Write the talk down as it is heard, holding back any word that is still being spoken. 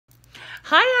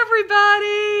Hi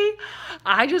everybody!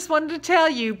 I just wanted to tell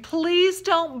you, please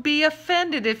don't be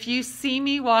offended if you see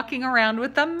me walking around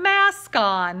with a mask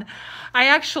on. I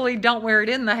actually don't wear it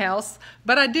in the house,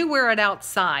 but I do wear it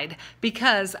outside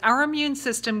because our immune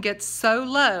system gets so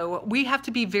low. We have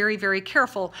to be very, very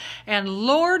careful. And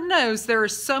Lord knows there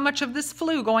is so much of this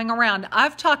flu going around.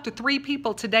 I've talked to 3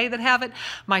 people today that have it.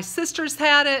 My sister's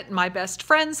had it. My best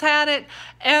friend's had it.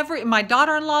 My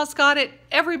daughter-in-law's got it.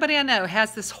 Everybody I know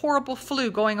has this horrible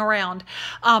flu going around.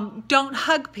 Don't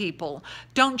hug people.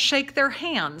 Don't shake their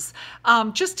hands.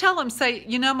 Just tell them, say,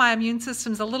 you know, my immune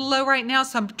system's a little low right now,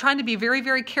 so I'm trying to be very,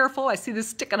 very careful. I see this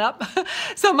sticking up.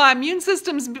 So my immune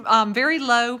system's very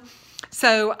low.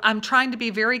 So I'm trying to be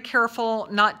very careful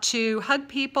not to hug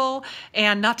people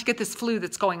and not to get this flu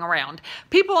that's going around.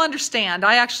 People understand.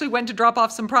 I actually went to drop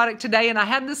off some product today and I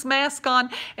had this mask on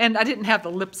and I didn't have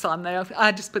the lips on though.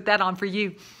 I just put that on for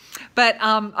you. But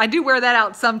I do wear that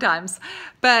out sometimes.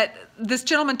 But this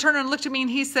gentleman turned and looked at me and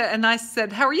he said, and I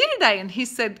said, how are you today? And he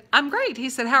said, I'm great. He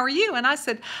said, how are you? And I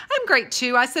said, I'm great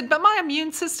too. I said, but my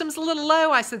immune system's a little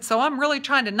low. I said, so I'm really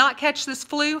trying to not catch this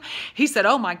flu. He said,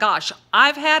 oh my gosh,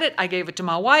 I've had it. I gave it to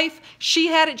my wife. She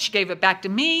had it. She gave it back to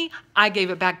me. I gave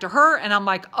it back to her. And I'm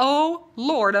like, oh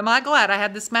Lord, am I glad I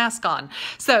had this mask on.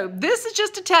 So this is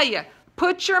just to tell you,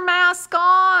 put your mask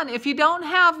on. If you don't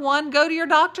have one, go to your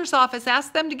doctor's office.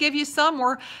 Ask them to give you some,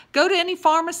 or go to any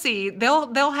pharmacy.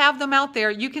 They'll have them out there.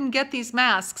 You can get these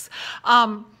masks.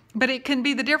 But it can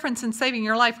be the difference in saving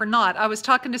your life or not. I was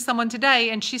talking to someone today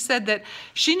and she said that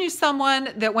she knew someone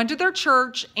that went to their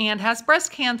church and has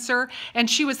breast cancer, and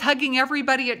she was hugging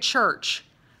everybody at church.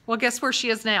 Well, guess where she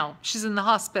is now? She's in the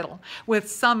hospital with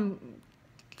some,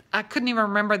 I couldn't even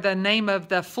remember the name of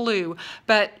the flu,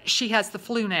 but she has the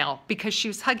flu now because she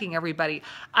was hugging everybody.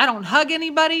 I don't hug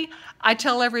anybody. I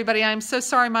tell everybody, I'm so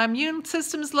sorry, my immune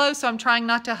system's low, so I'm trying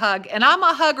not to hug. And I'm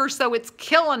a hugger, so it's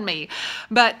killing me.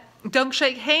 But don't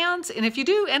shake hands. And if you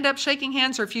do end up shaking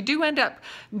hands, or if you do end up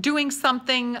doing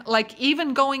something like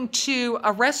even going to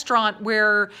a restaurant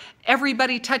where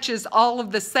everybody touches all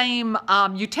of the same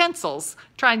utensils,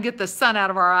 try and get the sun out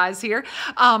of our eyes here,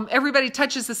 everybody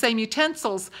touches the same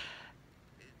utensils,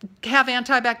 have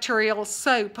antibacterial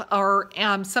soap or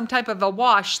some type of a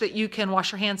wash that you can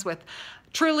wash your hands with.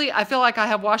 Truly, I feel like I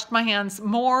have washed my hands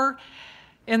more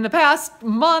in the past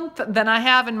month than I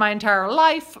have in my entire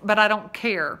life, but I don't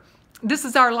care. This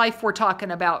is our life we're talking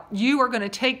about. You are going to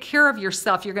take care of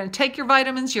yourself. You're going to take your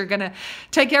vitamins. You're going to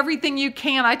take everything you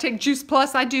can. I take Juice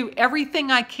Plus. I do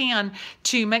everything I can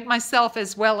to make myself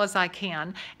as well as I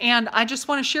can. And I just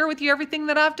want to share with you everything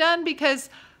that I've done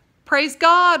because praise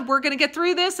God, we're going to get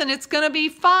through this and it's going to be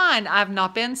fine. I've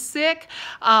not been sick.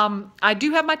 I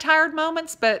do have my tired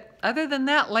moments, but other than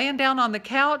that, laying down on the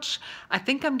couch, I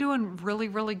think I'm doing really,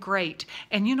 really great.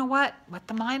 And you know what? What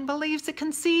the mind believes, it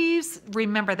conceives.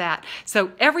 Remember that. So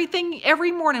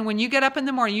every morning when you get up in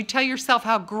the morning, you tell yourself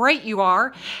how great you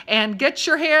are and get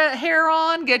your hair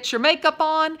on, get your makeup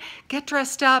on, get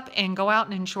dressed up and go out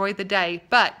and enjoy the day.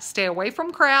 But stay away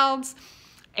from crowds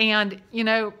and, you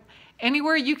know,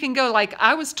 anywhere you can go. Like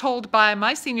I was told by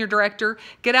my senior director,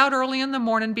 get out early in the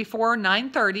morning before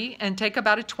 9:30 and take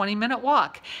about a 20-minute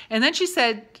walk. And then she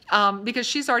said, because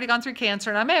she's already gone through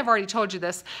cancer, and I may have already told you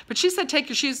this, but she said take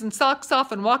your shoes and socks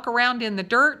off and walk around in the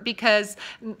dirt because,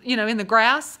 you know, in the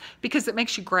grass, because it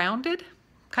makes you grounded.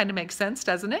 Kind of makes sense,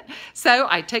 doesn't it? So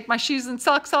I take my shoes and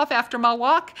socks off after my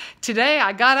walk. Today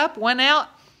I got up, went out,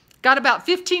 got about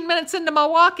 15 minutes into my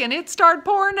walk and it started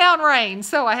pouring down rain.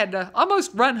 So I had to almost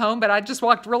run home, but I just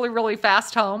walked really, really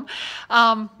fast home.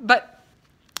 But,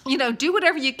 you know, do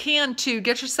whatever you can to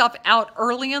get yourself out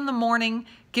early in the morning.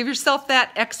 Give yourself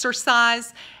that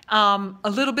exercise, a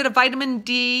little bit of vitamin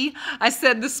D. I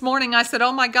said this morning, I said,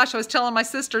 oh my gosh, I was telling my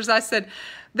sisters, I said,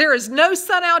 there is no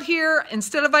sun out here.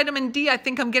 Instead of vitamin D, I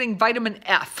think I'm getting vitamin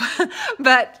F.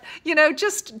 But, you know,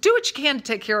 just do what you can to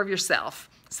take care of yourself.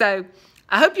 So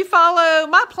I hope you follow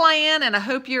my plan and I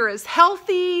hope you're as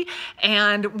healthy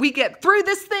and we get through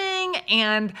this thing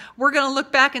and we're going to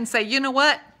look back and say, you know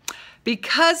what?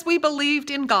 Because we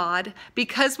believed in God,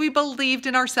 because we believed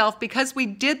in ourselves, because we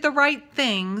did the right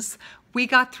things, we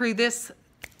got through this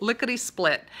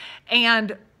lickety-split.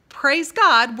 And praise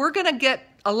God, we're going to get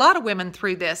a lot of women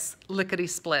through this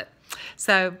lickety-split.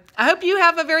 So I hope you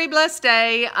have a very blessed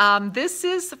day. This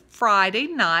is Friday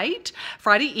night,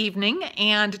 Friday evening,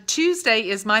 and Tuesday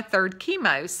is my 3rd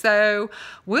chemo. So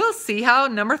we'll see how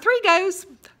number 3 goes.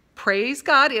 Praise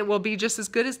God, it will be just as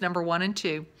good as number 1 and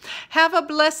 2. Have a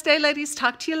blessed day, ladies.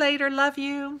 Talk to you later. Love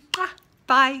you.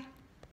 Bye.